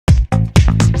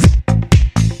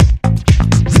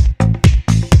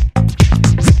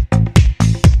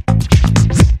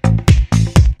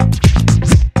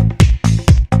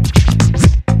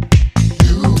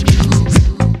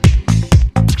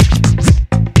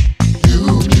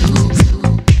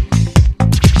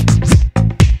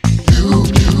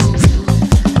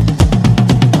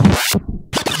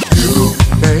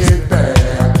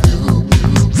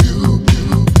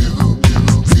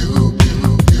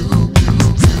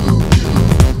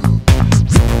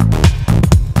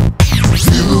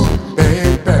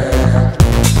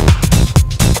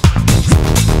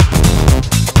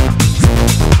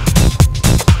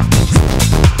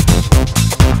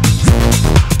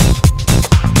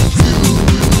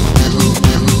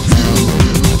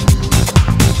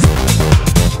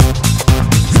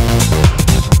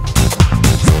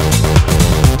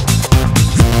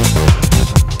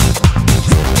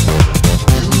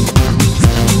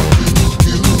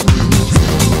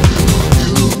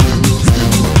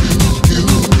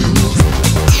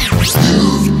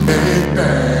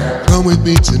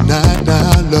me tonight,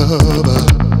 now lover.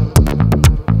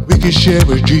 We can share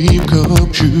a dream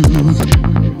come true.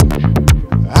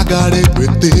 I got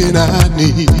everything I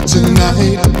need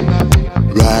tonight,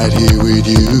 right here with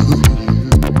you.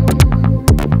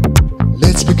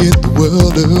 Let's forget the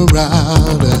world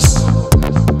around us,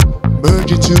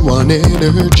 merge into one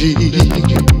energy,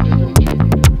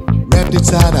 wrapped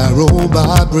inside our own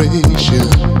vibration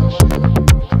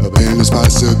of endless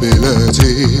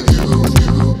possibility.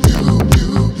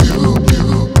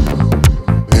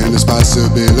 Endless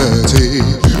possibility.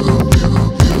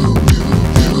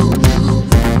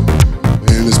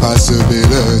 Endless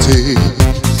possibility.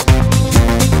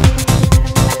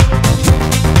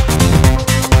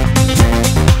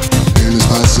 Endless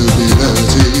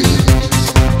possibility.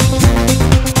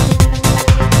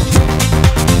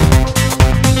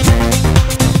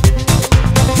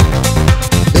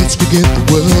 Let's forget the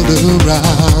world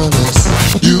around us.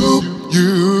 You,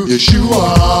 yes you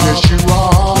are, yes you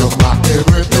are. You're my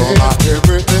everything, you're my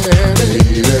everything,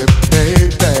 baby,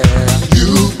 baby.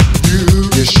 You,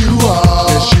 yes you are,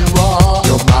 yes you are.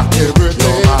 You're my everything,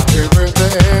 you're my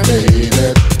everything, baby,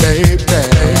 baby,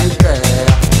 baby.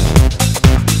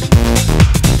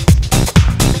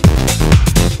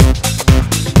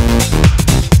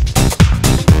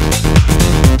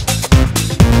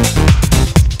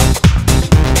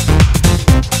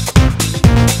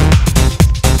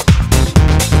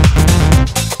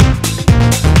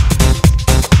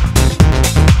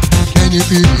 Can you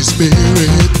feel your spirit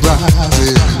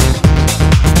rising?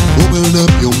 Open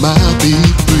up your mind, be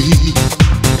free.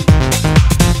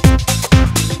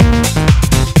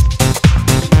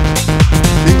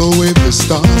 Mingle with the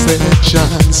stars that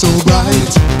shine so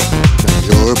bright. Now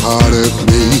you're a part of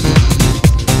me.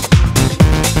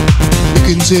 We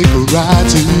can take a ride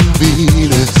to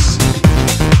Venus,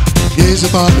 gaze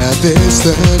upon our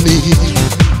destiny,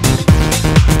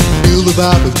 feel the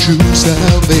vibe of true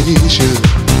salvation.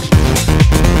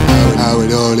 How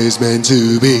it all is meant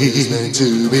to be, meant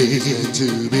to be, meant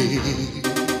to be.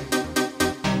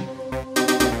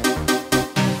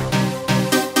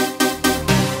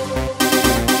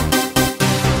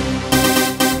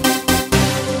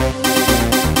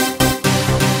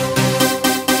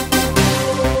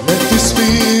 Let this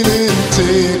feeling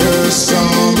take us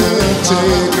on the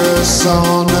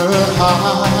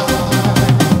high.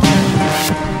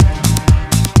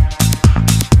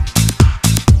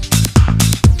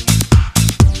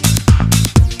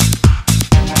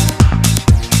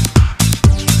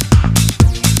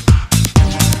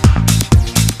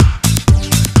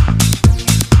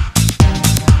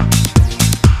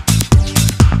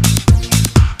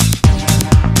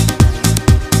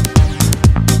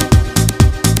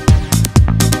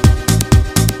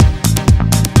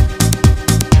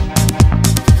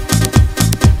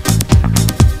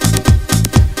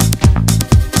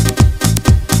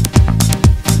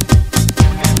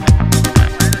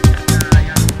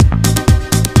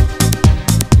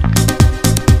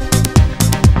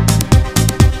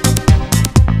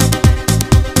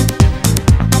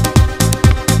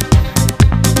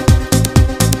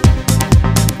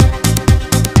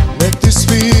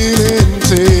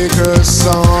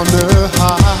 On the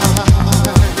high,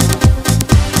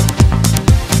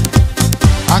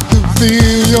 I can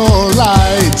feel your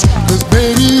light, 'cause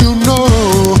baby you know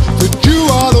that you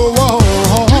are the one.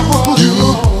 You,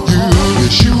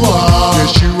 yes you are,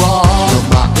 yes you are. You're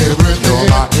my everything, you're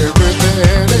my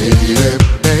everything, baby,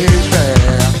 baby.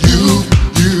 You,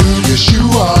 yes you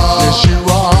are, yes you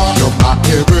are. You're my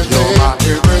everything, you're my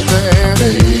everything,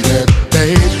 baby,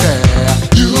 baby.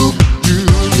 You,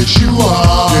 yes you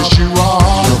are, yes you are.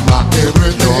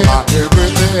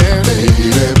 Everything,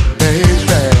 baby,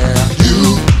 baby. You,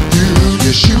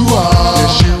 yes you are,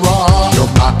 yes you are.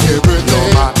 You're my everything,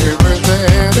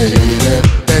 baby,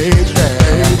 baby,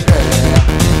 baby.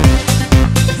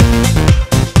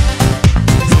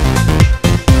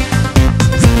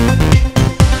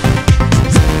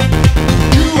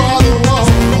 You are the one,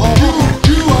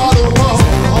 you are the one.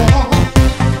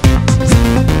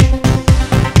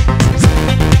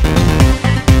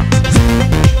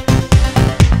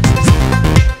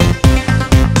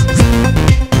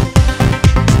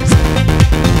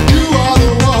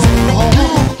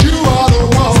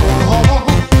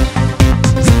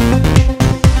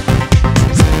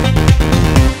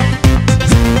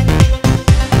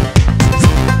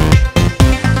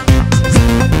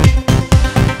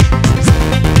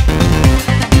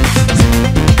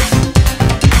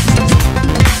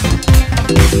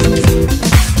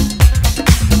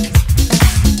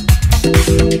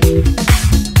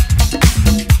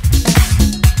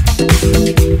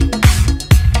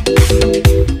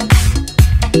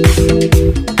 Thank you.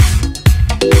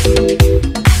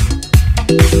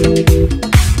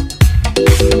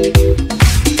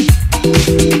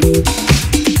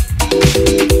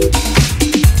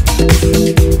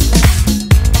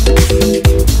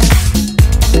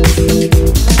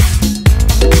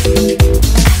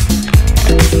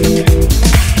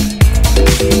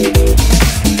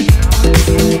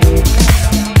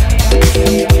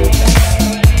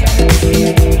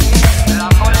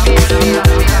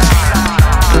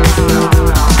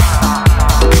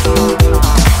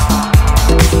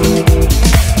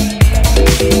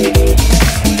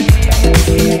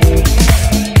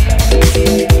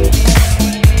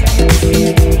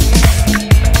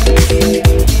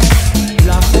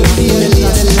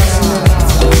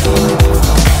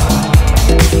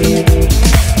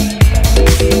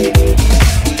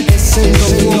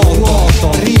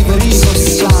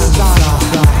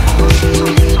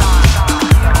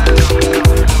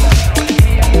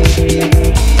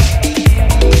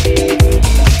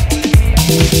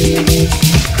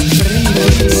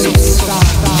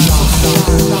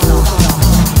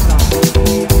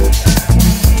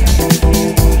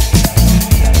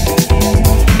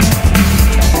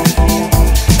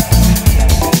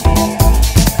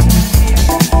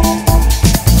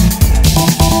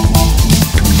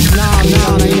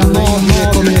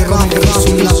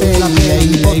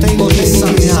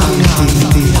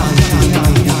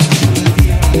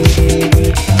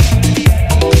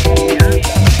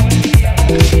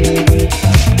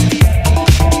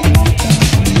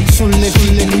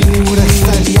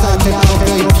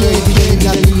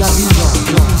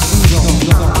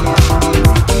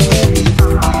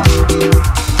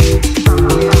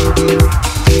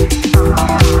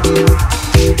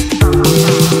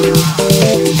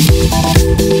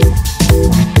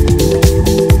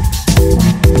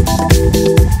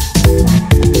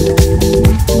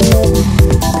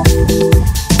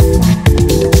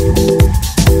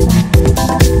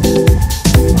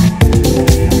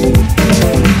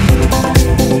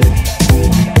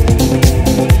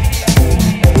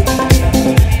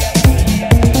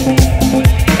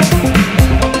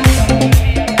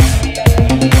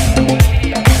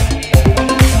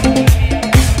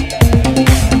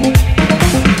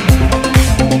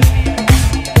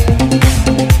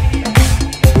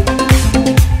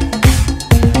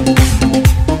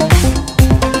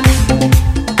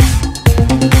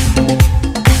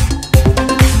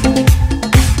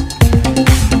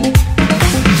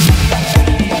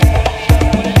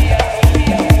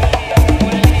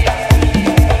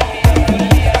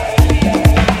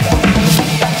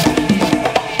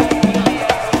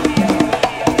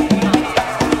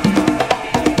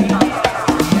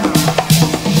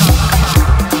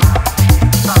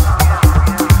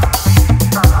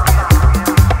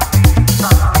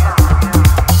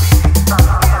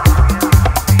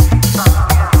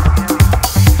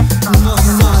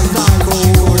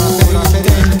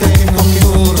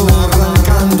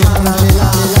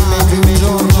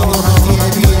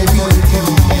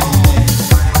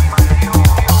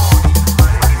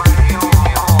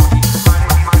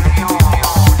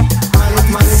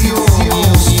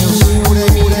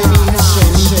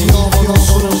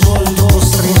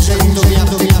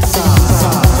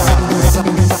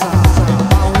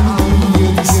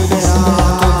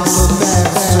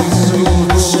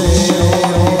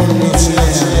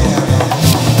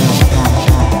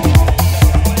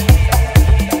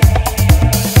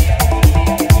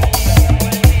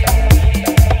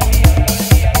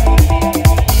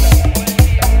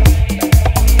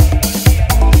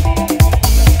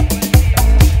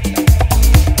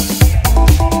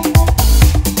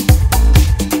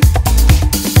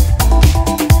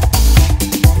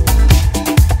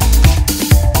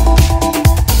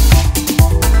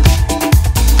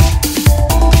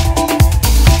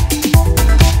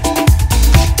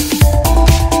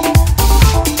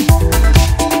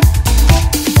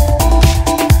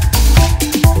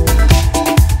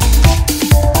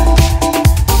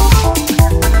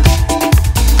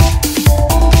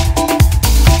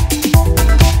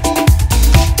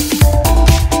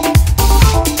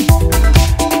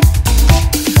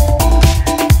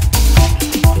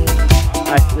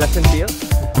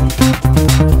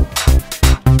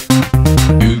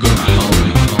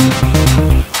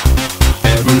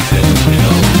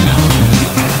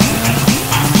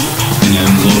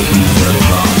 Love